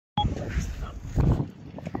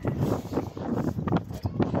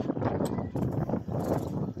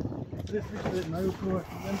Hè?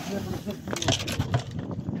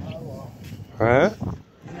 Ja,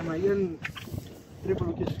 maar hier een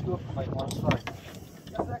trippeltje is door van mij, man.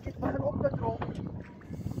 Ja, trek ik maar opgetrokken.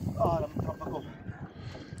 Ah, dan trap ik op.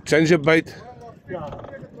 Zijn ze bijt? Ja,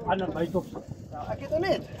 en dan bijt op. Ja, ik heb het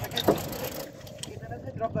niet. Ik heb het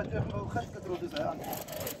niet erop dat je gewoon gastgetrokken is. Ja.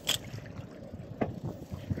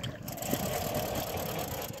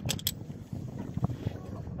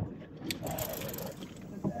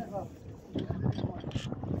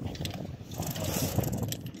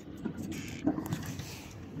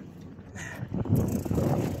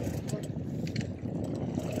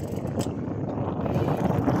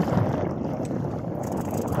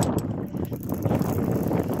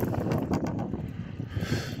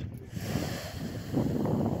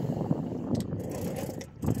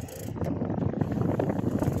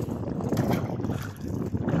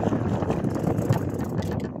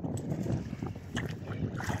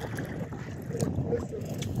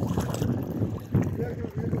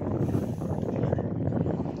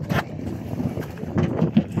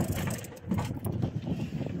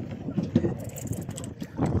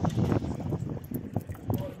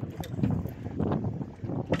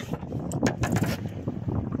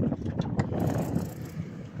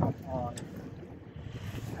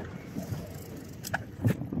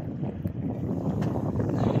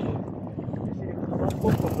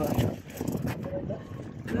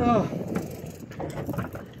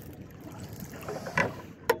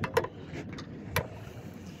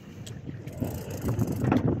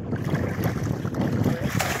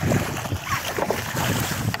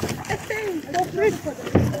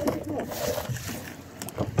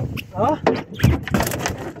 Ah?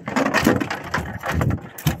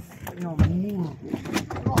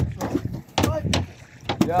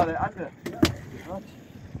 Ja, de andere.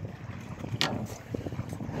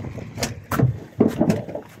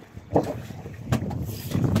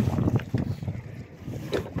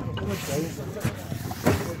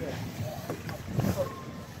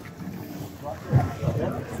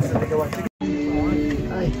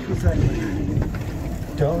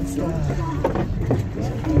 Don't stop.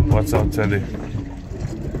 What's on telly?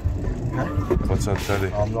 Huh? What's on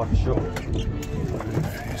telly? I'm not sure.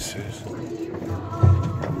 Jesus.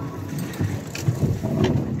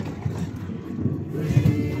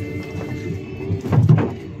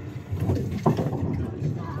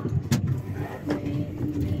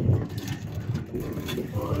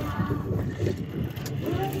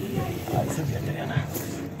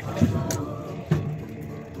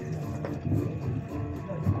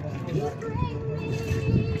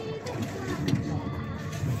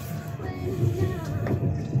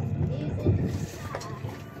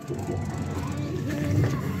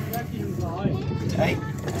 Hey.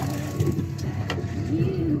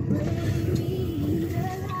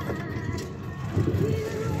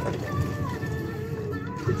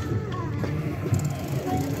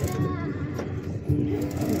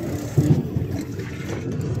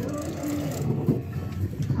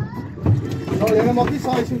 Oh, jy maak nie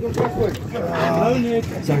saai sien kom teruggooi. Nou net.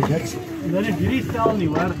 Sou niks. Dan het hierdie stel nie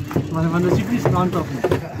hoor, maar want as jy nie strand af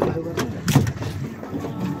nie.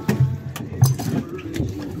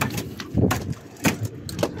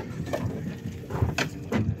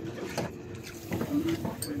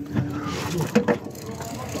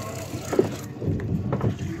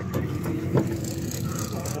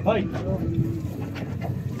 Hoi.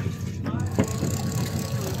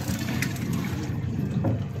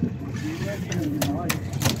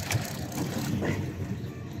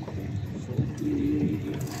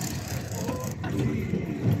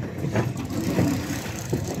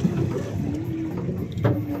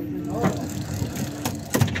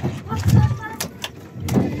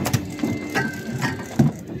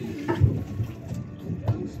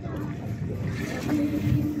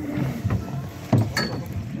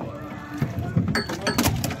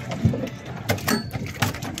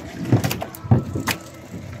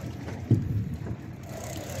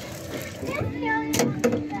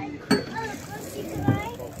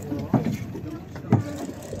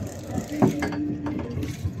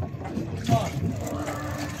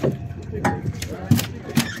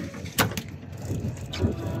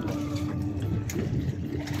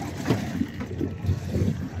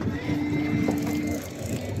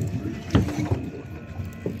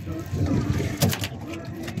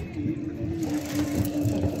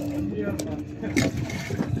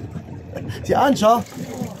 Die anschauen.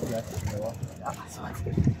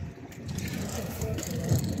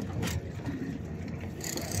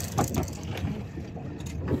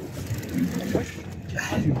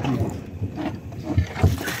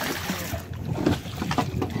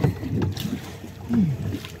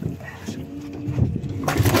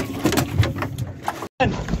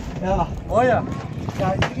 Ja, mooi ja.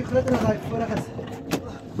 Ja, ik heb net nog uit vorig is.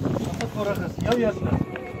 Wat vorig is? Jou eerste.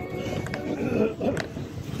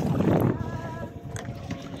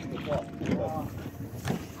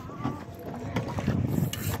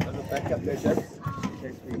 Back up there, Jack.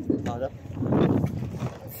 Check speed. Harder.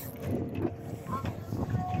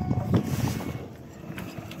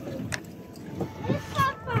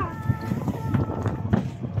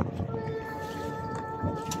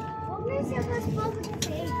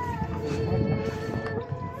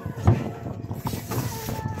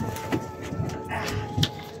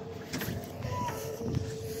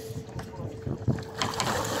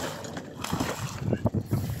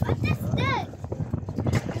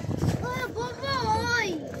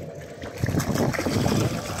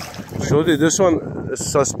 Shorty, this one is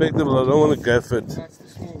suspectable. I don't want to go for it.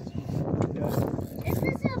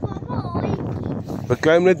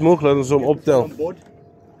 Beklim net moeg, laat ons hom optel.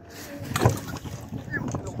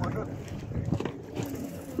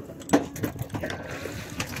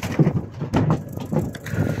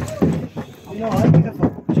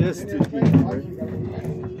 Just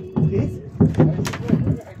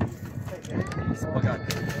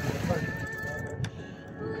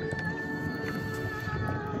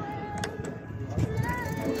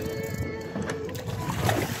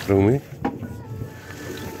Romy.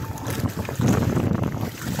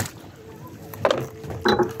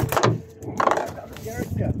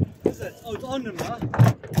 Oh, it's on them, huh?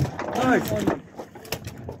 No, it's on them.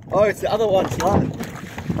 Oh, it's the other one's line.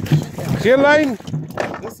 Geen lyn.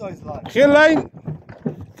 This side's line. Geen lyn.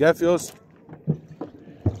 Gaf yours.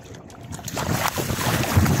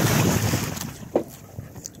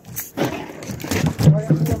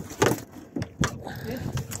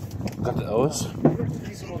 Got the hours.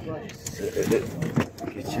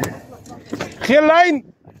 Geen lyn.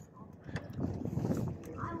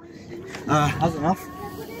 That's enough.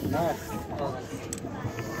 Nice.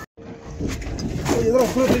 Oh, you're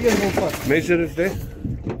not good again, go fast. Measure it there.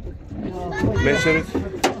 Measure it.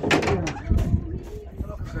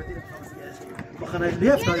 We gaan even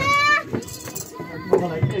leef daar. We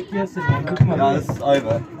gaan even eerst doen. Ja, dat is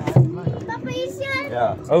over. Papa is hier.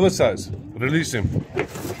 Ja. Oversize. Release him.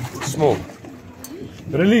 Small.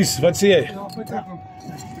 Release. Wat sê jy?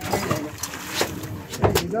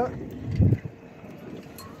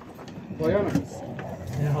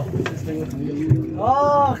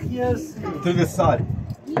 Ach, yes. To the side.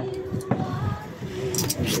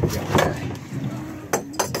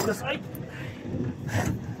 This uit.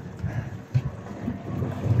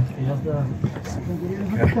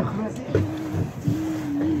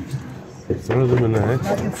 Throw them in the head.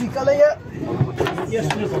 I can see color here. Yes,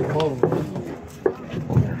 please.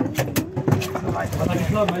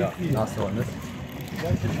 Last one, this.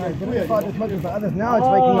 Now it's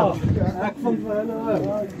waking up.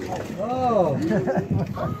 Oh,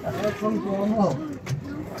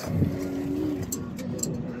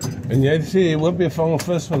 En jy sê jy hoop jy vang 'n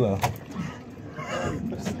vis vandag.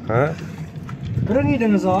 Hæ? bring die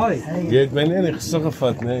ding as hy. Jy het my net in die gesig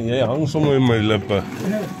gevat, né? Jy hang sommer in my lippe.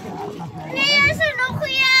 Nee, is er nog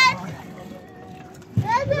een?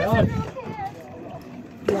 Ja, er is er nog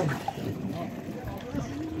een.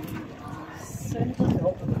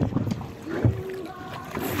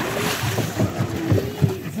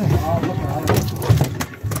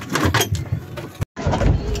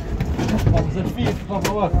 Is het 4 van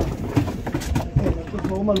wat? Nee, dat komt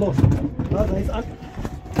helemaal los. Nou, dat is aan.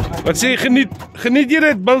 Wat sê jy, geniet jy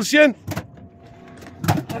dit, Bilsjen?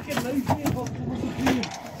 Ek het nou 4 van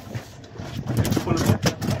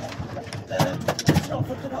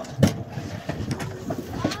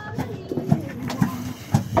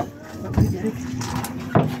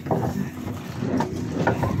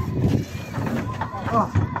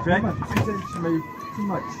Greg, too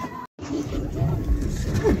much.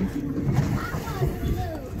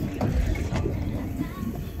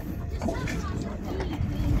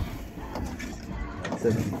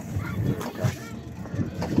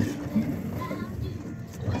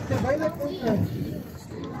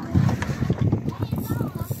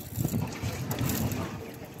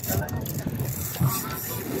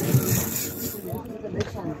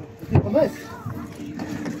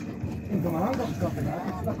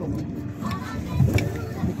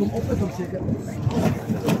 Kom op met hem zeker.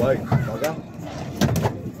 Mooi, ja.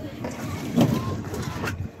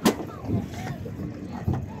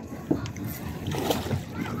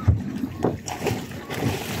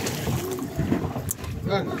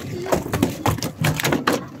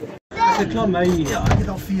 Is klaar mee? Ja, ik heb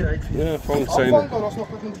al 4 uit. Ja, vang syne. Vang dan, alsnog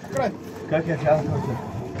wat moet krijgen. Kijk, ja, ja.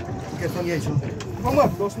 Ik heb van Jezus. Vang maar,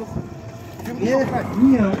 dat is nog. Nee,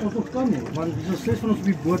 ons kan nie, want dis 6 van ons op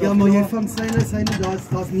die boot. Ja, maar jy vang syne,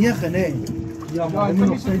 daar's 9, hè? Ja, maar moet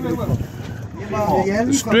nog steeds druk van.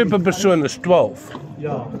 Dus 2 per persoon is 12.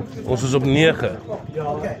 Ja. Ons is op 9. Ja,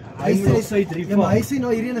 Okay. hy moet nog steeds 3 Ja, maar hy sê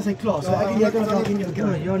nou hierheen is hy klaar. So ek en jy kan dalk in jou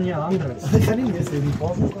kry. Ja, nee, ander. Hy gaan nie meer sê nie.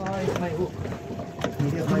 Pas nog hy my ook.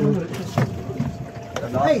 Nee, my ook.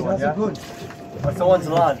 Hey, that's good. But someone's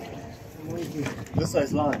line. This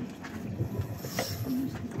guy's line.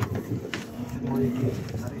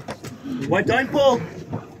 Wait, don't pull!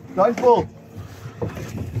 Don't pull!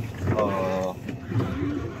 Oh.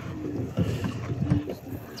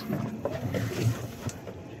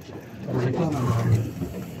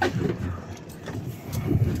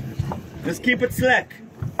 Just keep it slack.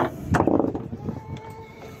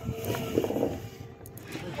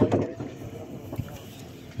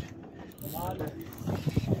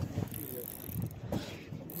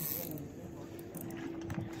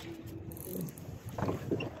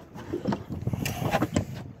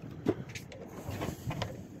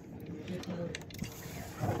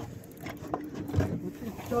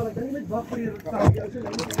 Charles, kan jy net wag vir die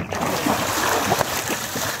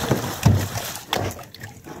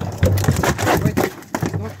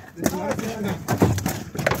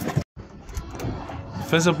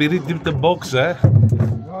Vis op hierdie diepte boks, hè?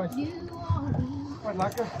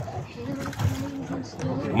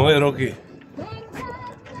 Mooi, Rocky.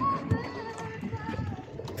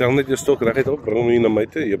 Tel net jou stok reguit op, bring hom hier na my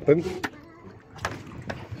toe, jy punt.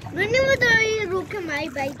 Wanneer moet jy rook in my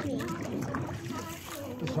byt nie?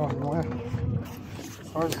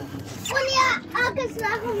 Wanneer ek is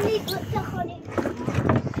slag om nie te gaan nie.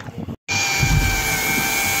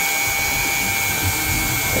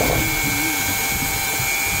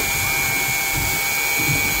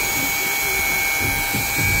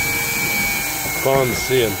 Can't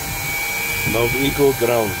see him. Nou op equal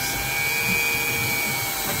grounds.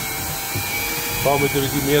 Waar moet jy 'n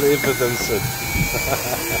bietjie meer evidence sit?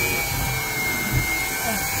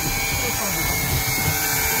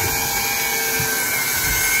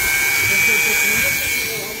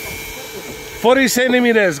 40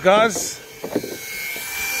 centimeters, guys.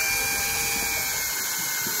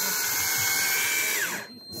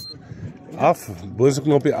 Af, boonste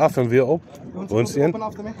knoppie af en weer op. Boonsteen.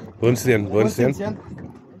 Boonsteen, boonsteen.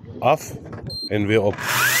 Af en weer op.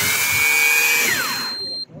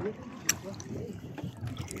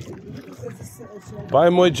 Baie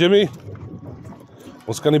mooi, Jimmy.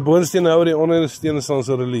 Ons kan die boonsteen hou, die onderste staan ons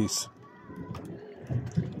release.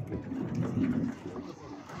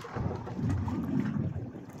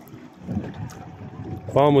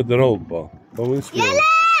 Pa moet rol, pa. Pa moet speel.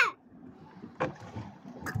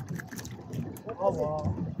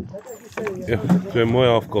 Ja, 2 mooi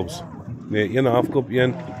afkops. Nee, 1 afkop,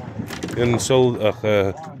 1 sol,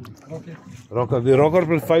 rocker. Die rocker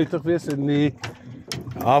moet 50 wees en die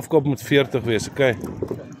afkop moet 40 wees, okay.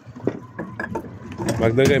 Maar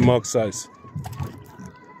ek dink hy maak size.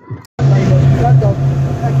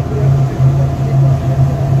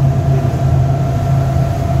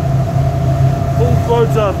 Full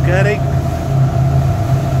photo of Garick.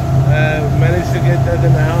 Managed to get that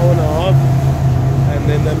in an hour and a half. And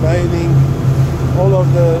then the remaining, all of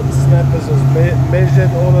the snappers was measured,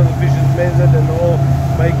 all of the fish is measured and all